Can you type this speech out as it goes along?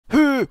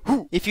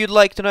If you'd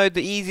like to know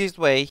the easiest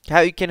way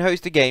how you can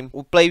host a game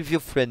or play with your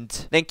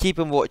friends, then keep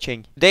on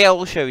watching. Today I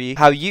will show you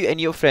how you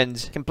and your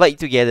friends can play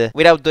together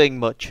without doing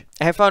much.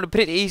 I have found a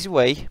pretty easy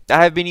way that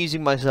I have been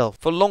using myself.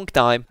 For a long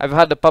time I've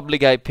had a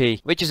public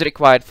IP which is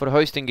required for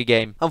hosting a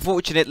game.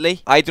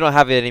 Unfortunately I do not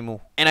have it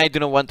anymore and I do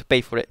not want to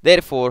pay for it.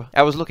 Therefore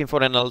I was looking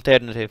for an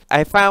alternative.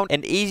 I found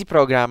an easy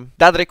program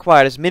that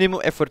requires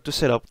minimal effort to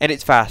set up and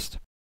it's fast.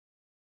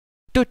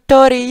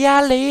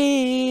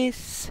 Tutoriales!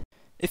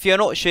 If you're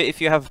not sure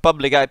if you have a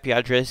public IP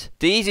address,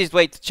 the easiest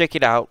way to check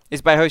it out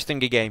is by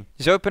hosting a game.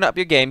 Just open up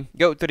your game,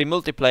 go to the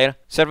multiplayer,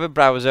 server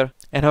browser,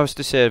 and host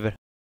the server.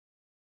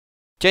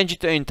 Change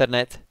it to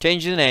internet,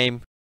 change the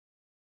name,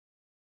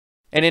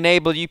 and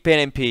enable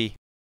UPnP,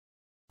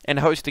 and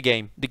host the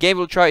game. The game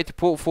will try to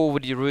port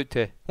forward your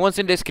router. Once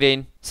in the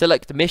screen,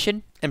 select the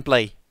mission and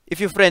play. If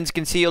your friends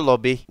can see your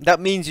lobby, that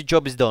means your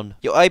job is done.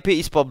 Your IP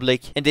is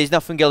public and there's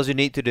nothing else you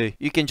need to do.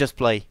 You can just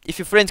play. If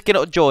your friends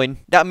cannot join,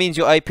 that means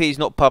your IP is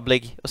not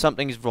public or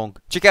something is wrong.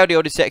 Check out the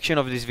other section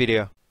of this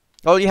video.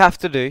 All you have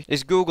to do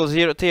is Google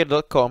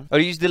zerotier.com or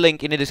use the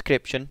link in the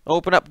description.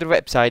 Open up the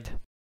website.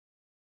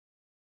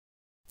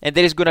 And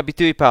there is gonna be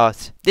two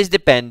parts. This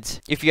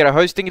depends if you are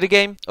hosting the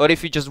game or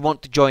if you just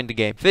want to join the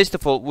game. First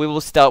of all, we will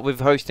start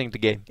with hosting the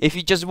game. If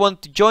you just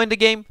want to join the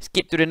game,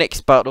 skip to the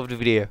next part of the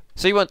video.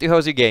 So you want to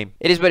host a game.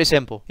 It is very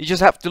simple. You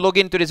just have to log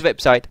into this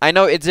website. I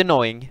know it's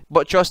annoying,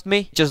 but trust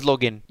me, just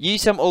log in.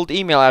 Use some old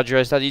email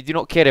address that you do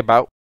not care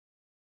about.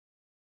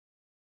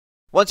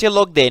 Once you're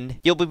logged in,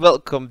 you'll be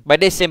welcomed by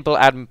this simple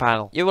admin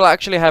panel. You will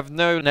actually have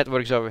no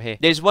networks over here.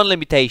 There's one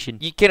limitation.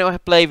 You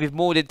cannot play with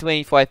more than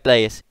 25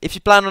 players. If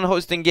you plan on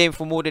hosting a game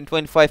for more than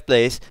 25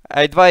 players,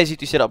 I advise you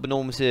to set up a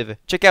normal server.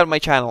 Check out my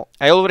channel.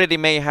 I already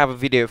may have a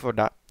video for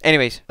that.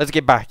 Anyways, let's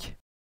get back.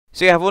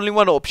 So you have only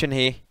one option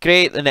here.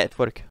 Create a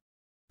network.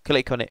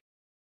 Click on it.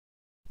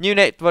 New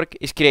network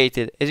is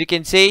created. As you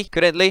can see,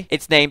 currently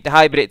it's named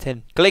Hybrid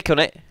 10. Click on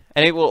it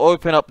and it will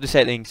open up the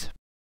settings.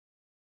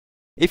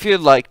 If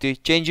you'd like to,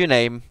 change your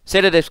name,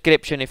 set a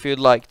description if you'd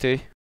like to.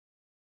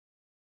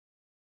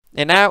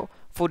 And now,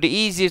 for the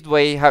easiest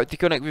way how to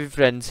connect with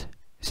friends,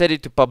 set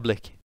it to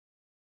public.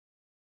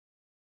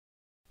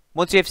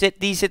 Once you have set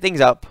these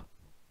settings up,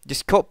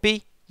 just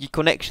copy your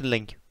connection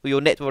link or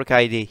your network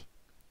ID.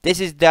 This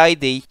is the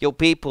ID your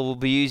people will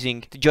be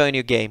using to join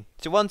your game.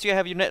 So once you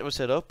have your network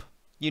set up,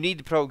 you need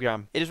the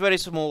program. It is very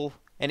small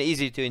and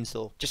easy to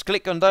install. Just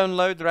click on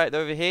download right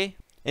over here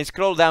and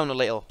scroll down a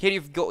little. Here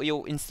you've got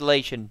your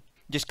installation.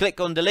 Just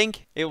click on the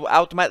link, it will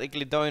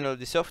automatically download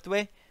the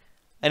software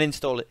and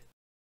install it.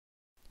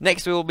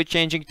 Next we will be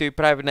changing to a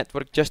private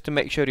network just to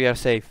make sure you are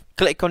safe.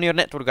 Click on your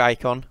network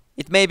icon.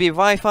 It may be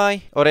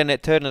Wi-Fi or an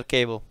Ethernet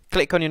cable.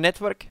 Click on your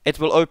network, it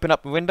will open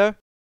up a window.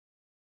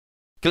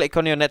 Click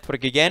on your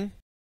network again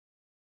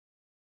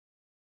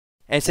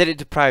and set it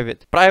to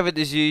private. Private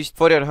is used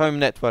for your home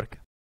network.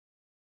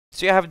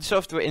 So you have the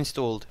software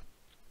installed.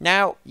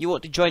 Now you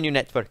want to join your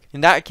network.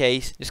 In that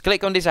case, just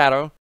click on this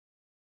arrow.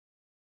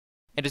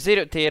 And the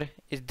zero tier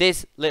is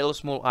this little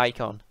small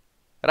icon.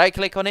 Right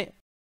click on it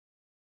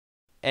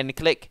and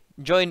click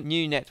join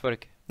new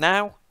network.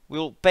 Now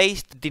we'll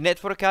paste the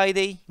network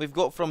ID we've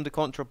got from the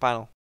control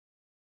panel.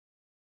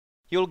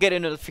 You'll get a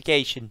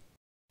notification.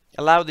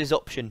 Allow this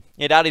option.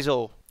 Yeah, that is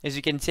all. As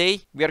you can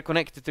see, we are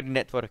connected to the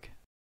network.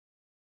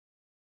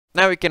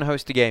 Now we can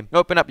host the game.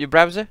 Open up your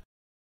browser,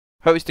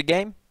 host the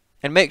game,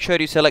 and make sure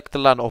you select the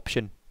LAN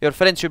option. Your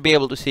friends should be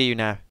able to see you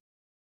now.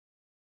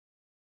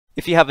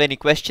 If you have any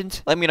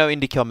questions, let me know in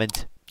the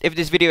comments. If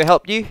this video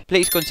helped you,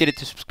 please consider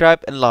to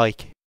subscribe and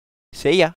like. See ya!